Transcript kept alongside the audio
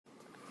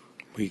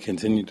We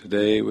continue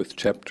today with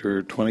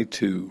Chapter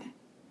 22,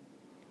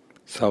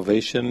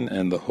 Salvation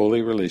and the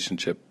Holy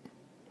Relationship.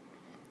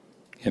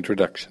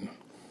 Introduction.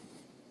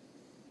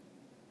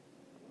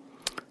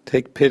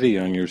 Take pity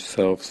on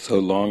yourself so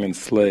long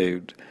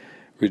enslaved.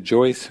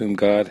 Rejoice whom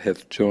God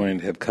hath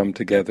joined have come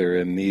together,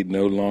 and need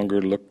no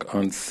longer look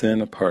on sin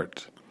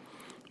apart.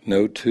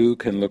 No two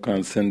can look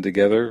on sin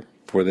together,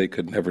 for they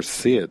could never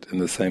see it in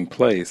the same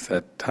place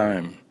at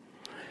time.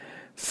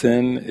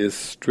 Sin is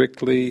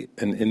strictly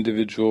an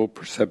individual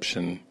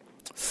perception,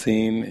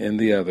 seen in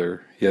the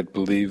other, yet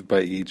believed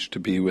by each to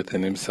be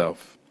within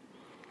himself.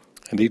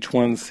 And each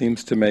one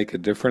seems to make a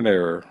different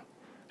error,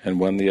 and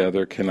one the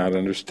other cannot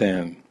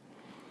understand.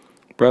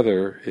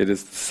 Brother, it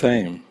is the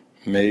same,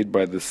 made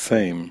by the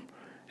same,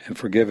 and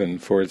forgiven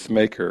for its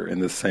maker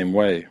in the same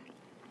way.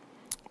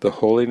 The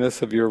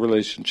holiness of your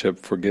relationship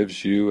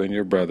forgives you and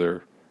your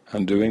brother,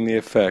 undoing the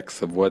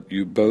effects of what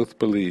you both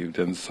believed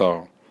and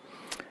saw.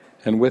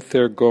 And with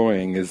their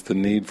going is the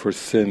need for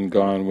sin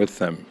gone with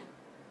them.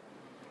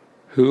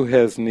 Who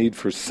has need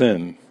for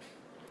sin?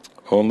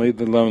 Only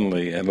the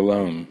lonely and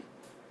alone,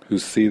 who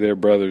see their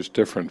brothers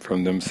different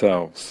from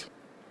themselves.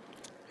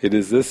 It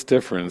is this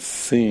difference,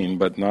 seen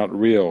but not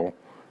real,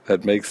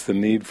 that makes the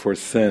need for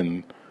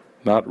sin,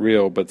 not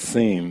real but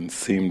seen,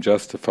 seem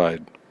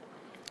justified.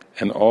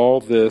 And all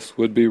this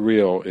would be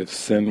real if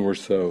sin were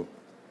so.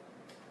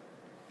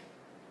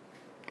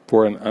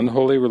 For an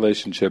unholy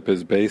relationship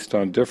is based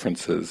on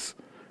differences,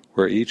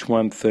 where each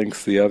one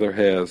thinks the other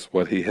has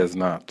what he has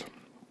not.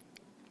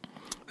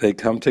 They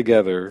come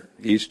together,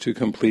 each to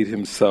complete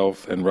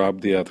himself and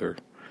rob the other.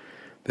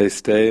 They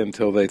stay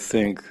until they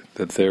think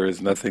that there is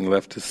nothing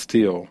left to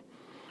steal,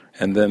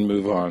 and then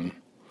move on.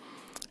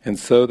 And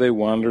so they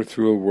wander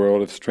through a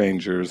world of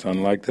strangers,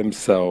 unlike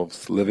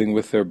themselves, living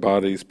with their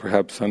bodies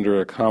perhaps under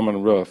a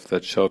common roof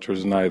that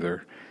shelters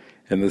neither,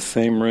 in the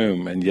same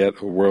room and yet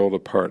a world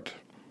apart.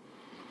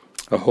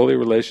 A holy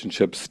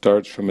relationship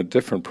starts from a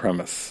different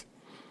premise.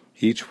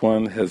 Each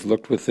one has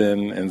looked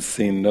within and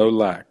seen no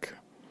lack.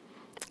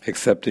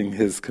 Accepting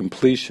his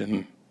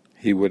completion,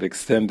 he would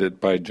extend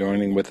it by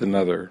joining with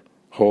another,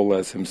 whole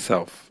as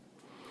himself.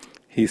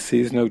 He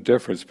sees no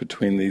difference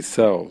between these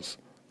selves,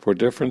 for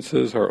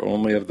differences are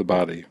only of the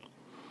body.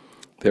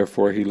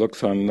 Therefore he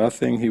looks on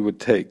nothing he would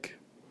take.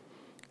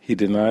 He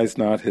denies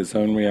not his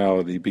own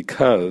reality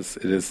because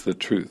it is the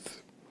truth.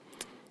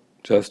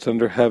 Just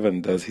under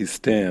heaven does he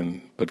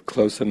stand, but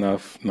close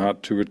enough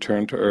not to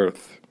return to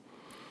earth.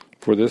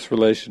 For this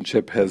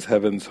relationship has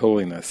heaven's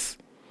holiness.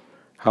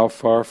 How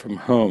far from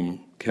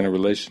home can a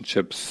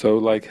relationship so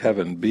like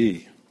heaven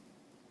be?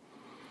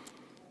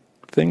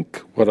 Think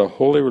what a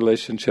holy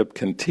relationship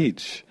can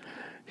teach.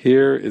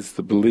 Here is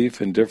the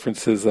belief in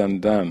differences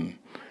undone.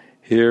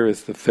 Here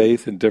is the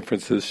faith in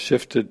differences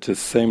shifted to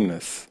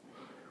sameness.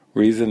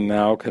 Reason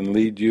now can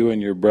lead you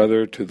and your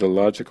brother to the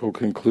logical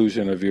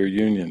conclusion of your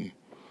union.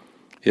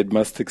 It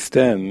must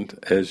extend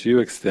as you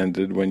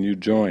extended when you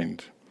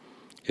joined.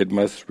 It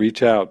must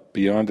reach out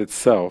beyond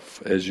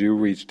itself as you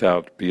reached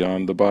out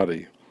beyond the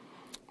body,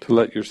 to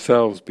let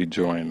yourselves be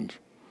joined.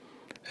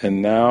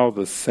 And now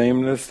the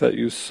sameness that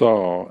you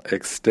saw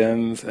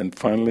extends and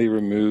finally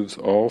removes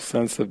all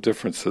sense of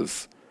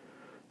differences,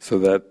 so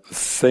that the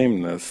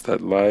sameness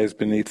that lies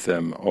beneath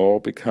them all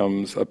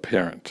becomes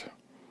apparent.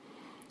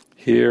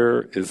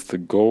 Here is the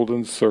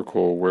golden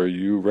circle where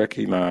you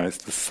recognize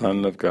the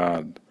Son of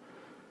God.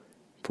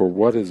 For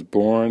what is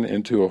born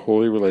into a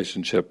holy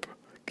relationship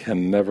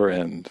can never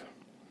end.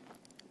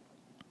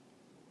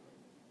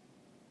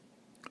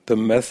 The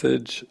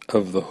message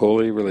of the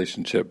holy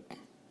relationship.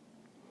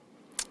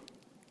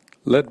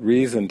 Let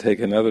reason take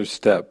another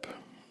step.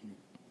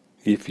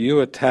 If you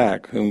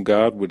attack whom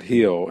God would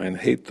heal and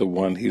hate the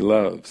one he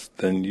loves,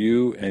 then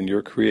you and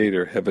your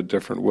Creator have a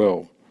different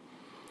will.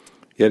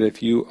 Yet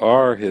if you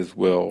are his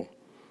will,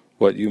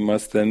 what you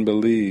must then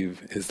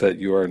believe is that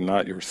you are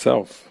not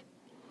yourself.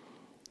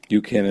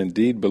 You can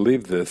indeed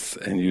believe this,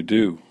 and you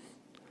do.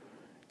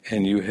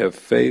 And you have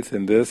faith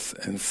in this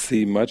and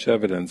see much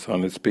evidence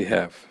on its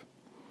behalf.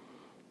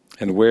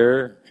 And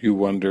where, you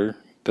wonder,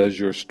 does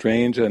your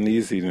strange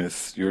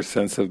uneasiness, your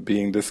sense of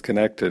being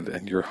disconnected,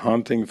 and your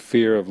haunting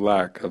fear of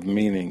lack of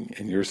meaning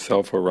in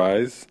yourself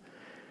arise?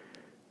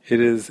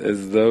 It is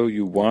as though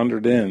you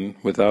wandered in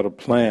without a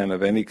plan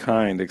of any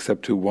kind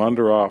except to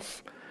wander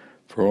off,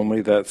 for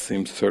only that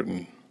seems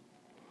certain.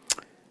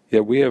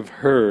 Yet we have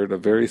heard a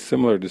very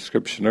similar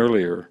description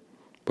earlier,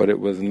 but it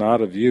was not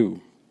of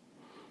you.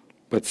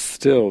 But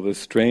still this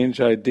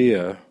strange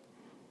idea,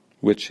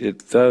 which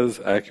it does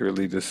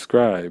accurately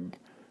describe,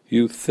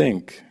 you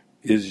think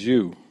is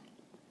you.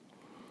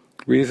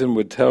 Reason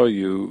would tell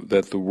you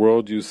that the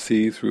world you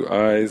see through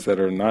eyes that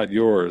are not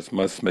yours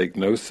must make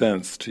no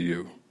sense to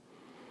you.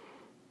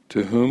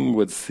 To whom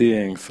would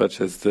seeing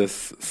such as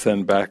this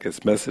send back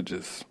its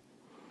messages?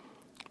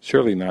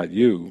 Surely not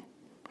you,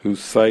 whose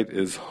sight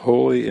is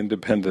wholly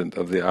independent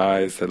of the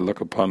eyes that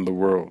look upon the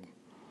world.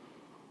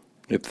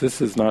 If this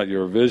is not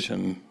your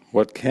vision,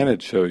 what can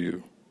it show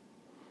you?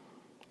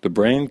 The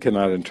brain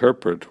cannot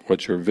interpret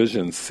what your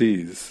vision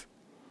sees.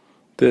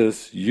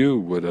 This you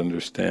would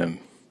understand.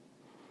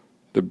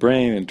 The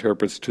brain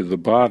interprets to the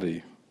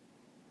body,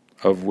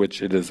 of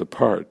which it is a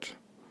part,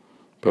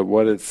 but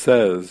what it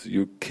says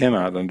you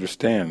cannot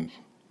understand.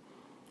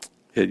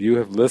 Yet you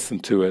have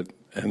listened to it,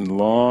 and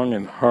long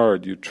and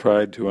hard you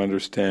tried to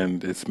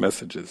understand its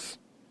messages.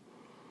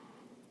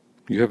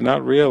 You have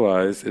not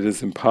realized it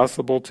is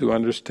impossible to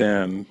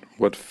understand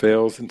what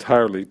fails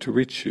entirely to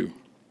reach you.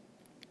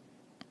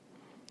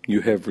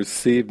 You have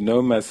received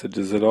no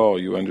messages at all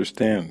you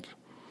understand,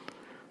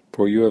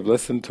 for you have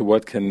listened to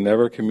what can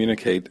never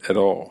communicate at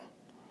all.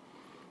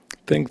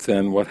 Think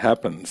then what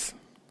happens.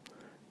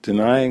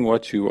 Denying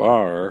what you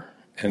are,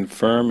 and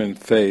firm in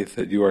faith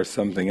that you are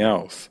something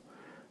else,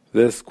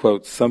 this,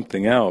 quote,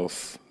 something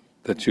else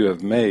that you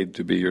have made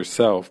to be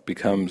yourself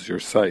becomes your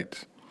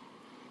sight.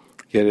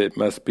 Yet it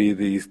must be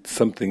the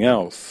something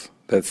else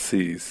that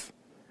sees,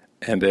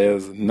 and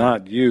as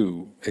not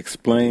you,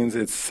 explains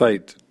its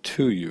sight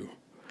to you.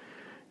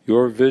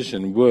 Your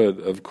vision would,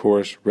 of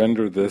course,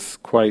 render this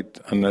quite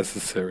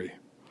unnecessary.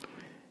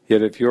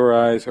 Yet if your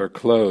eyes are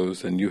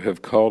closed and you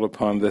have called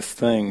upon this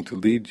thing to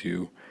lead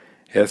you,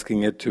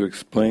 asking it to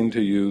explain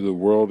to you the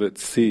world it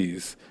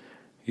sees,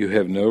 you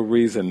have no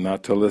reason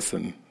not to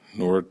listen,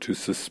 nor to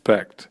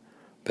suspect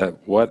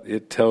that what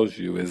it tells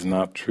you is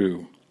not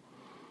true.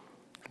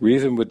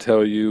 Reason would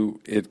tell you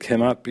it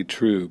cannot be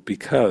true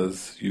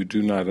because you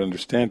do not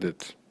understand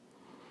it.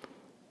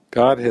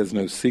 God has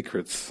no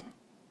secrets.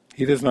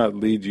 He does not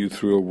lead you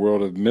through a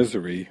world of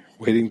misery,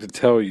 waiting to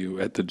tell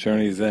you at the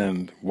journey's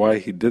end why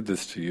He did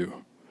this to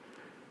you.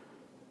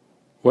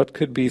 What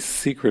could be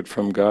secret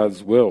from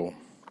God's will?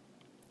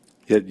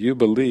 Yet you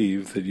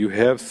believe that you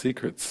have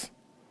secrets.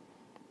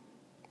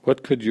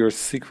 What could your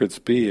secrets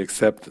be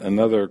except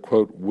another,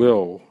 quote,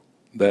 will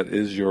that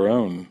is your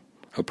own,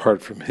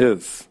 apart from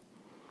His?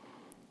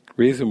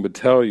 Reason would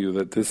tell you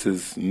that this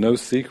is no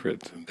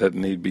secret that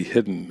need be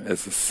hidden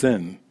as a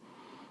sin,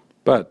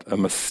 but a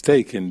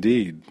mistake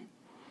indeed.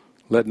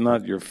 Let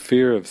not your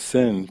fear of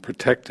sin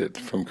protect it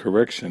from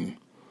correction,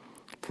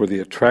 for the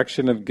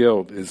attraction of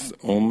guilt is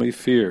only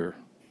fear.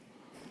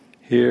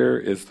 Here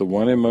is the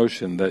one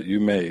emotion that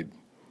you made,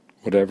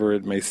 whatever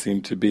it may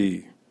seem to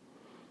be.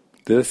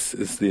 This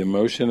is the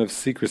emotion of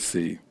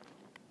secrecy,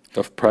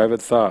 of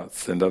private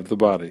thoughts and of the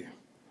body.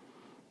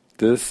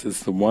 This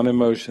is the one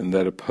emotion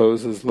that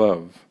opposes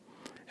love,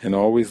 and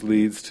always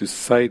leads to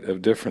sight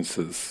of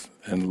differences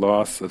and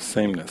loss of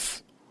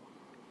sameness.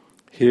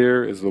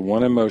 Here is the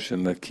one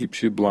emotion that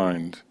keeps you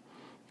blind,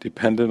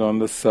 dependent on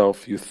the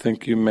self you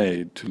think you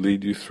made to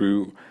lead you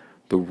through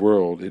the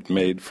world it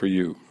made for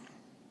you.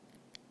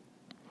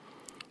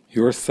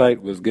 Your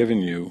sight was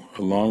given you,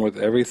 along with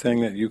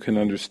everything that you can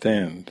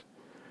understand.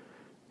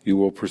 You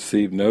will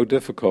perceive no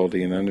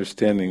difficulty in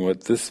understanding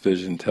what this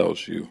vision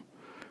tells you,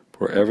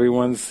 for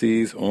everyone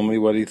sees only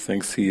what he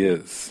thinks he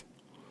is.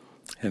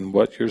 And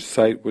what your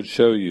sight would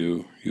show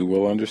you, you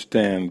will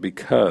understand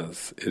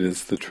because it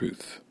is the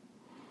truth.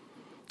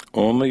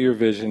 Only your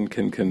vision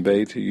can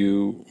convey to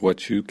you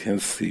what you can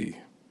see.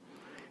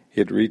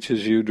 It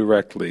reaches you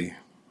directly,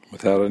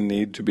 without a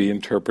need to be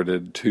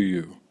interpreted to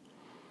you.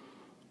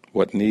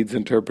 What needs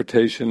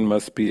interpretation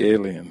must be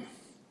alien,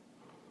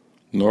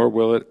 nor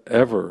will it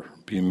ever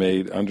be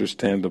made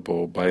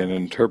understandable by an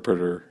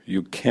interpreter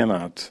you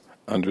cannot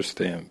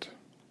understand.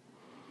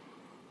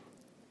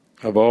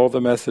 Of all the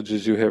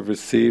messages you have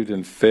received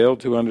and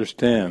failed to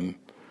understand,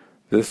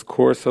 this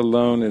course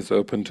alone is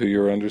open to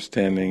your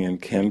understanding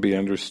and can be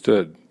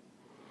understood.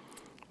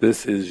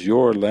 This is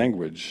your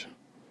language.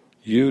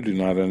 You do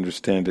not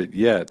understand it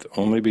yet,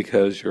 only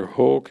because your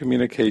whole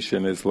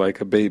communication is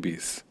like a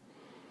baby's.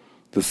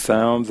 The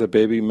sounds a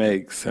baby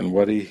makes and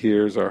what he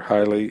hears are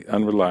highly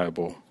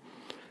unreliable,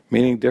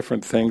 meaning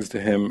different things to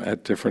him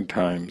at different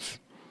times.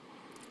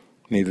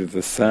 Neither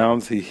the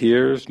sounds he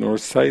hears nor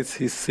sights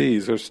he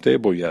sees are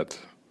stable yet.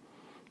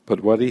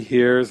 But what he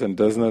hears and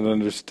does not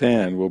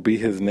understand will be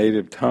his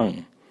native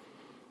tongue,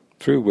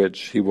 through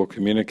which he will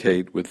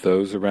communicate with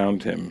those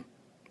around him,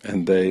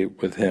 and they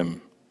with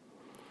him.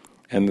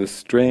 And the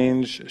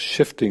strange,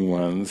 shifting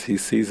ones he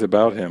sees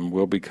about him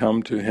will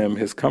become to him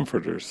his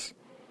comforters,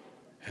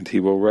 and he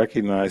will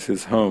recognize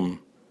his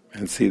home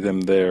and see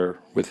them there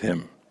with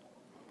him.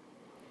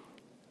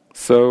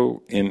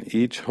 So, in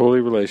each holy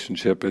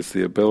relationship is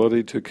the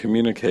ability to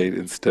communicate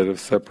instead of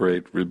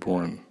separate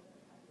reborn.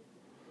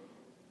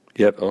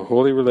 Yet a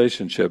holy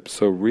relationship,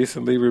 so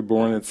recently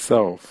reborn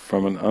itself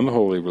from an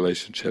unholy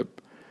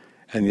relationship,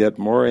 and yet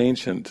more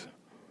ancient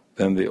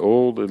than the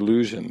old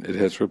illusion it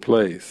has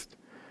replaced,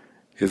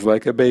 is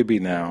like a baby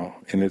now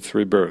in its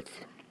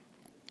rebirth.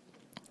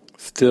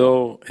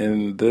 Still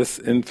in this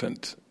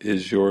infant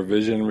is your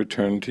vision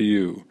returned to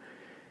you,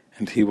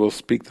 and he will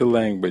speak the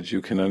language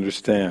you can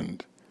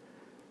understand.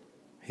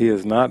 He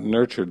is not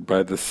nurtured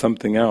by the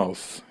something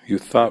else you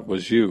thought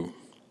was you.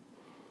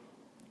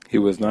 He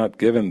was not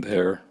given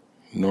there,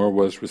 nor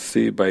was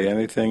received by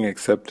anything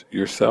except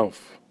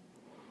yourself.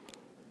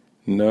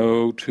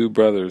 No two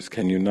brothers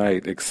can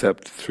unite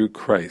except through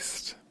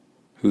Christ,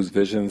 whose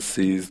vision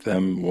sees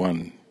them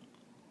one.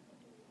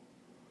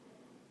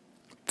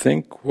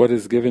 Think what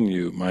is given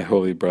you, my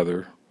holy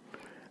brother.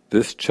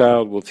 This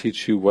child will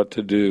teach you what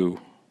to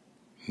do,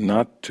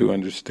 not to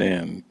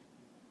understand,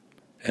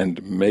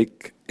 and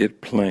make it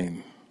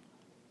plain.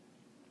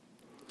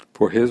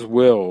 For his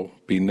will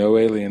be no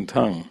alien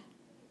tongue.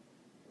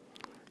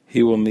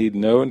 He will need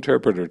no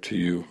interpreter to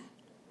you,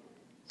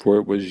 for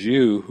it was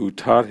you who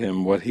taught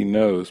him what he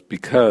knows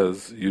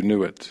because you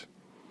knew it.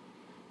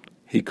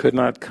 He could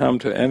not come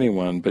to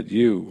anyone but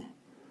you,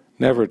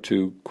 never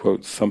to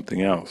quote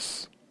something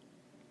else.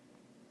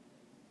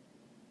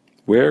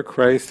 Where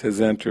Christ has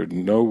entered,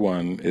 no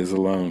one is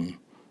alone,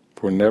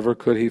 for never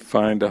could he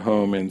find a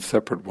home in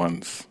separate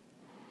ones.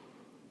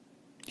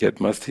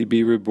 Yet must he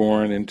be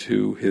reborn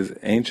into his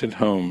ancient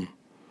home,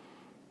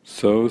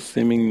 so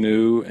seeming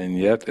new and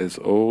yet as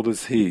old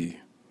as he,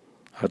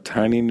 a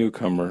tiny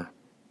newcomer,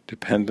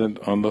 dependent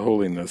on the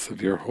holiness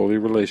of your holy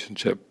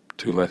relationship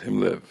to let him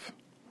live.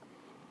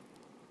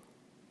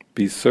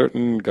 Be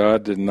certain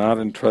God did not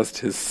entrust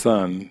his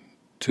Son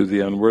to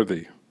the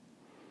unworthy.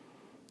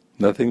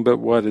 Nothing but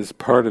what is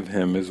part of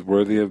him is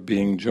worthy of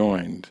being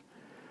joined,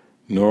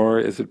 nor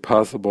is it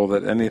possible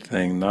that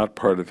anything not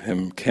part of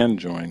him can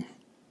join.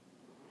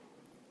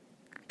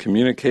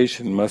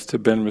 Communication must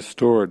have been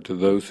restored to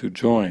those who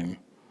join,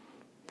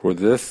 for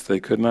this they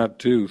could not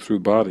do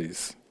through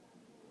bodies.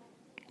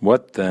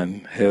 What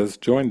then has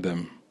joined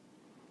them?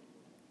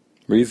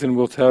 Reason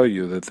will tell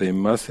you that they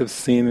must have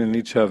seen in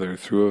each other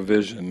through a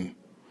vision,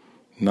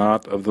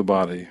 not of the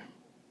body,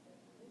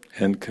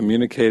 and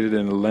communicated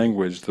in a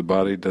language the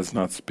body does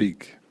not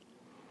speak.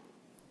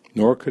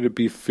 Nor could it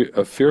be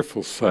a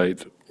fearful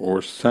sight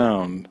or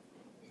sound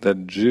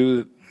that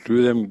drew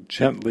them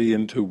gently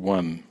into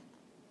one.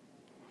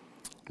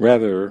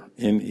 Rather,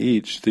 in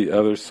each the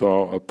other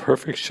saw a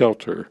perfect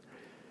shelter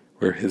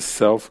where his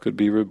self could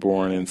be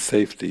reborn in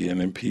safety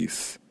and in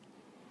peace.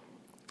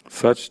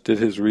 Such did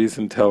his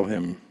reason tell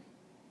him,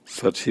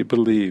 such he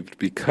believed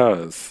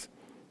because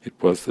it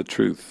was the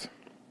truth.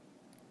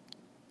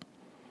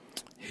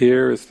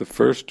 Here is the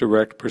first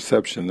direct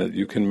perception that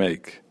you can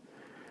make.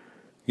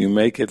 You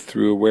make it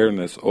through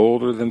awareness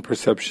older than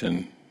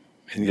perception,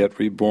 and yet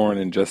reborn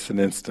in just an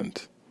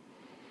instant.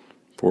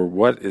 For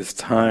what is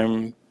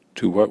time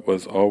to what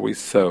was always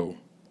so?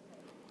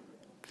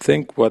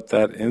 Think what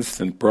that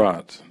instant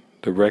brought,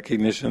 the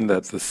recognition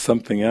that the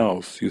something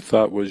else you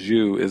thought was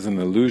you is an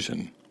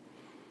illusion.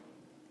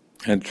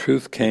 And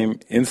truth came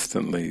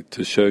instantly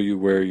to show you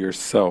where your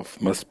self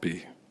must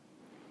be.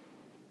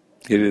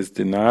 It is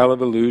denial of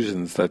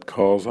illusions that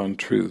calls on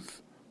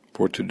truth,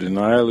 for to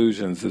deny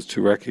illusions is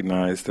to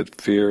recognize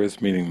that fear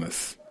is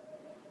meaningless.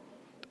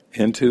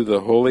 Into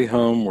the holy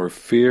home where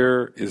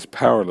fear is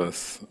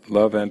powerless,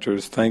 love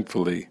enters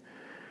thankfully,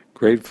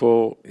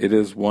 grateful it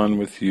is one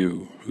with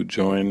you who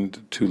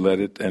joined to let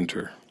it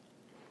enter.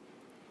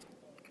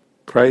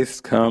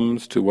 Christ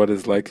comes to what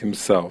is like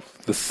himself,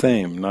 the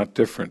same, not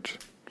different,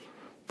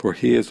 for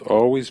he is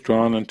always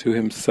drawn unto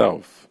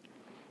himself.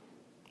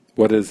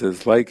 What is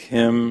as like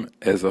him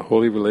as a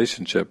holy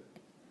relationship,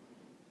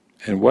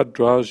 and what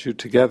draws you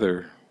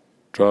together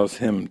draws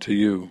him to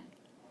you.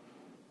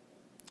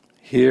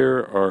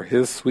 Here are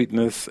his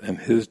sweetness and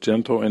his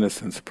gentle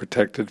innocence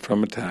protected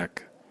from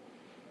attack,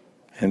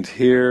 and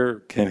here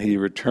can he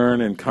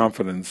return in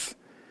confidence,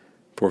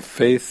 for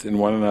faith in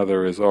one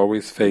another is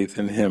always faith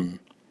in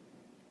him.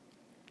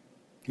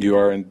 You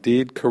are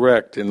indeed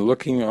correct in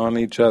looking on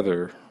each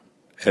other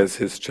as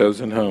his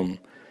chosen home,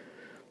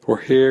 for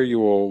here you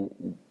will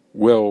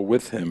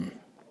with him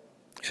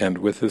and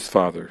with his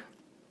Father.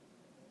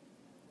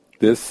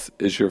 This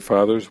is your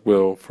Father's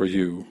will for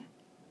you,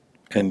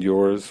 and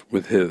yours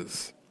with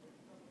his.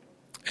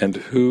 And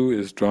who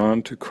is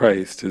drawn to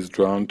Christ is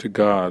drawn to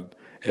God,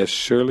 as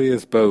surely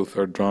as both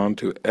are drawn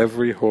to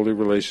every holy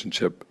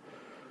relationship,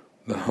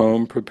 the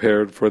home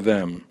prepared for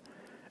them,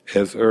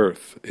 as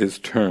earth is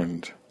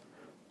turned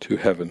to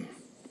heaven.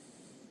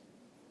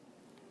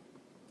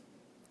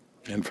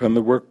 And from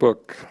the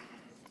workbook,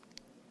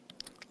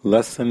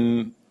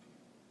 Lesson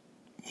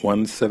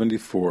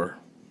 174.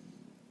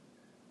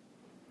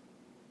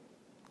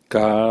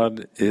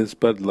 God is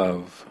but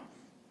love,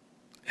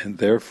 and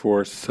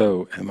therefore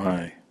so am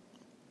I.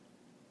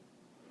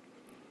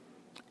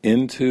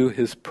 Into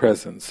his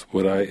presence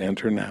would I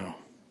enter now.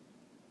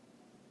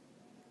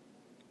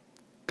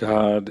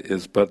 God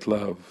is but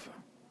love,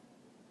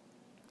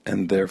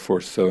 and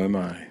therefore so am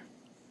I.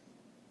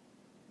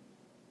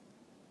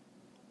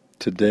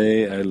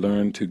 Today I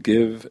learn to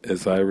give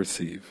as I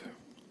receive.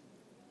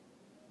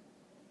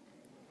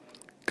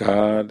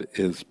 God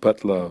is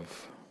but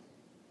love,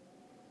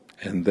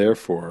 and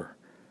therefore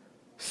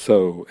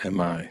so am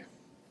I.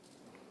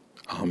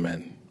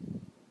 Amen.